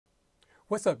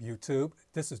What's up YouTube?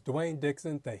 This is Dwayne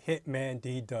Dixon, the Hitman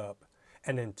D-Dub.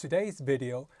 And in today's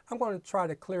video, I'm going to try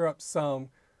to clear up some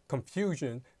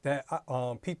confusion that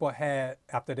people had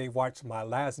after they watched my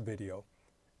last video.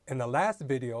 In the last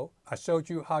video, I showed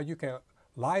you how you can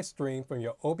live stream from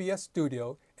your OBS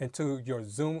Studio into your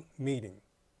Zoom meeting.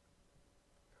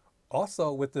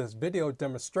 Also, with this video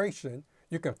demonstration,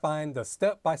 you can find the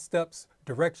step-by-step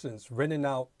directions written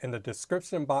out in the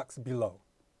description box below.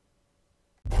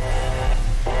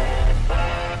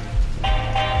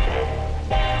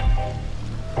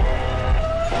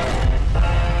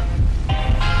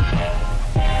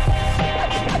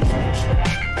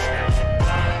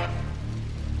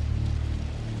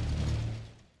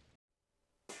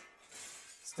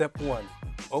 Step 1.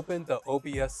 Open the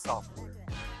OBS software.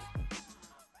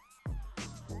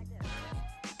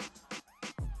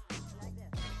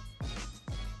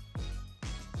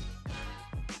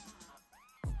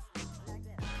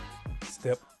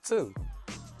 Step 2.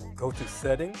 Go to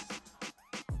Settings.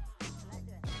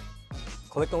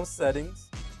 Click on Settings.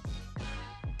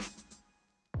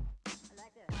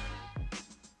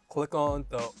 Click on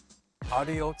the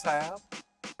Audio tab.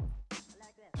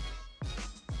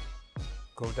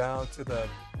 Go down to the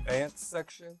Advanced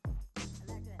section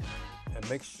and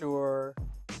make sure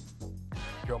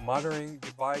your monitoring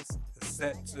device is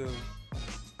set to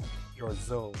your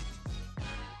Zoom.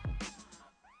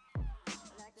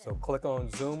 So click on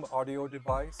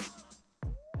ZoomAudioDevice,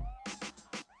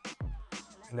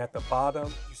 and at the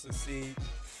bottom you should see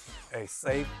a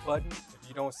Save button. If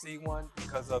you don't see one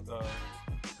because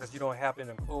you don't have it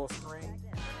in full screen,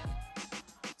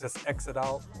 just exit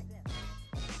out.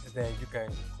 Then you can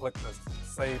click the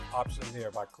save option there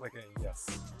by clicking yes.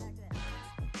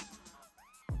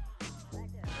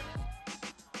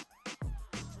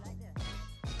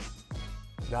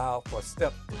 Now for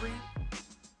step 3,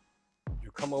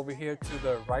 you come over here to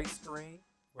the right screen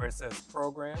where it says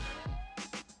program.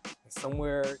 And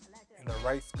somewhere in the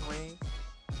right screen,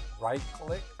 right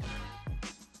click.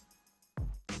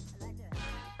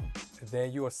 And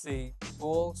then you will see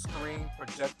full screen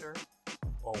projector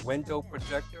or window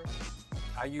projector.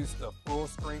 I use the full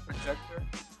screen projector.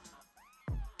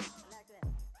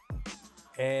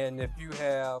 And if you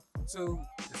have 2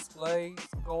 displays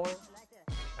going,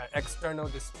 an external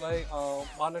display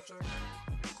monitor,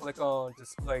 you click on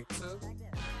display 2.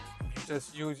 If you're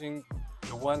just using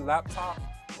the one laptop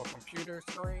or computer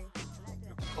screen,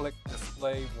 you click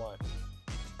display 1.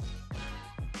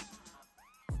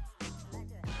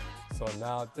 So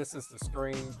now this is the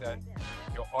screen that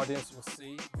your audience will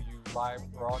see when you live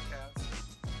broadcast.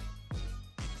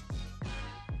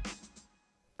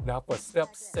 Now for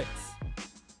step 6,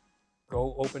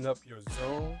 go open up your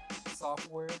Zoom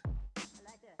software.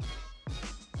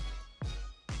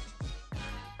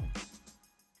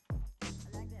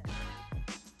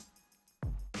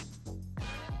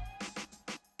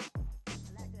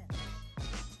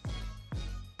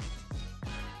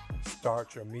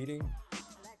 Start your meeting.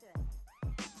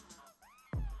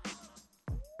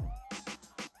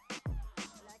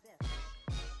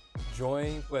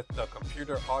 Join with the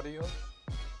computer audio.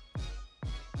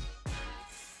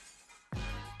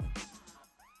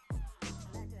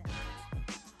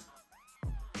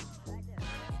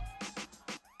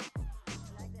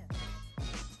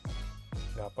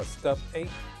 Now for step 8,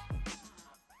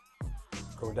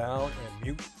 go down and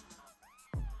mute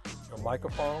your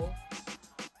microphone.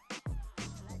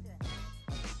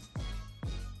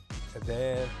 And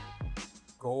then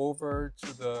go over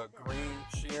to the green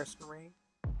share screen.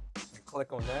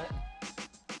 Click on that,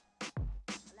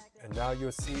 and now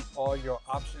you'll see all your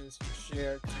options to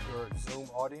share to your Zoom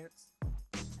audience.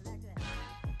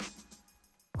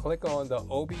 Click on the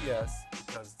OBS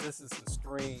because this is the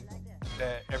screen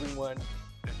that everyone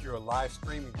that you're live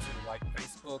streaming to, like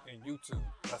Facebook and YouTube,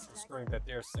 that's the screen that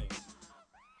they're seeing.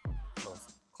 So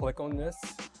click on this,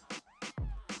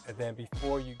 and then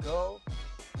before you go,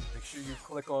 make sure you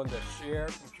click on the share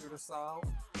computer sound.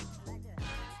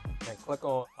 And click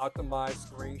on Optimize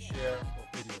Screen Share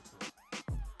for Video Clip.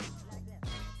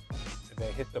 And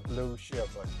then hit the blue share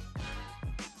button.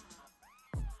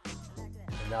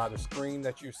 And now the screen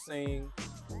that you're seeing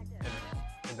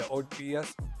in the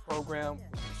OBS program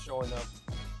will be showing up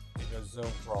in your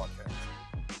Zoom broadcast.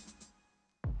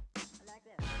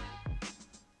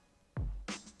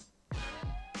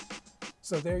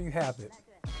 So there you have it.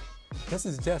 This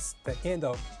is just the end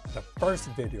of the first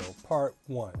video, part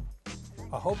 1.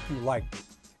 I hope you liked it.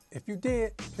 If you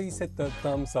did, please hit the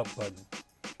thumbs up button.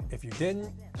 If you didn't,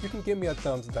 you can give me a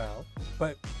thumbs down,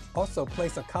 but also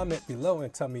place a comment below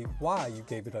and tell me why you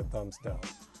gave it a thumbs down.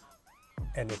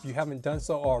 And if you haven't done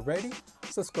so already,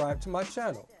 subscribe to my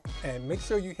channel. And make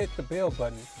sure you hit the bell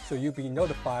button so you'll be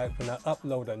notified when I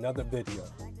upload another video.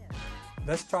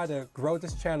 Let's try to grow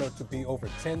this channel to be over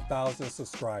 10,000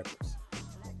 subscribers.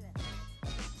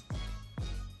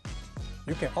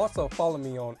 You can also follow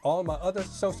me on all my other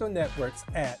social networks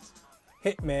at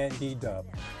HitmanDDub,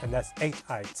 and that's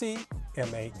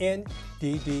HITMANDDUB.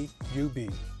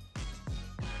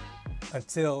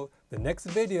 Until the next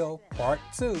video, part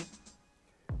 2.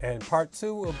 And part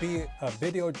 2 will be a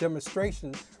video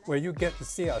demonstration where you get to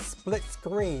see a split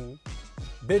screen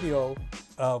video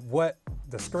of what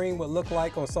the screen would look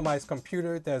like on somebody's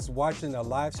computer that's watching a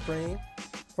live stream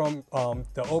from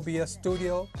the OBS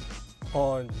Studio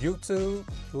on YouTube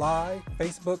Live,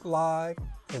 Facebook Live,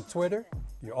 and Twitter.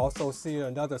 You also see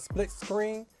another split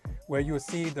screen where you'll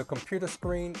see the computer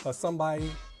screen of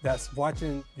somebody that's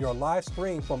watching your live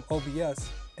stream from OBS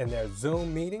in their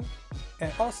Zoom meeting.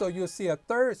 And also you'll see a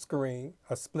third screen,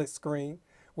 a split screen,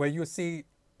 where you'll see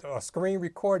a screen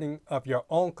recording of your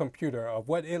own computer of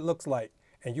what it looks like.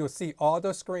 And you'll see all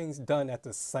the screens done at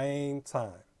the same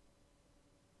time.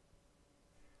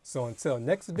 So until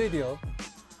next video,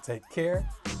 take care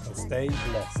and stay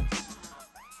blessed.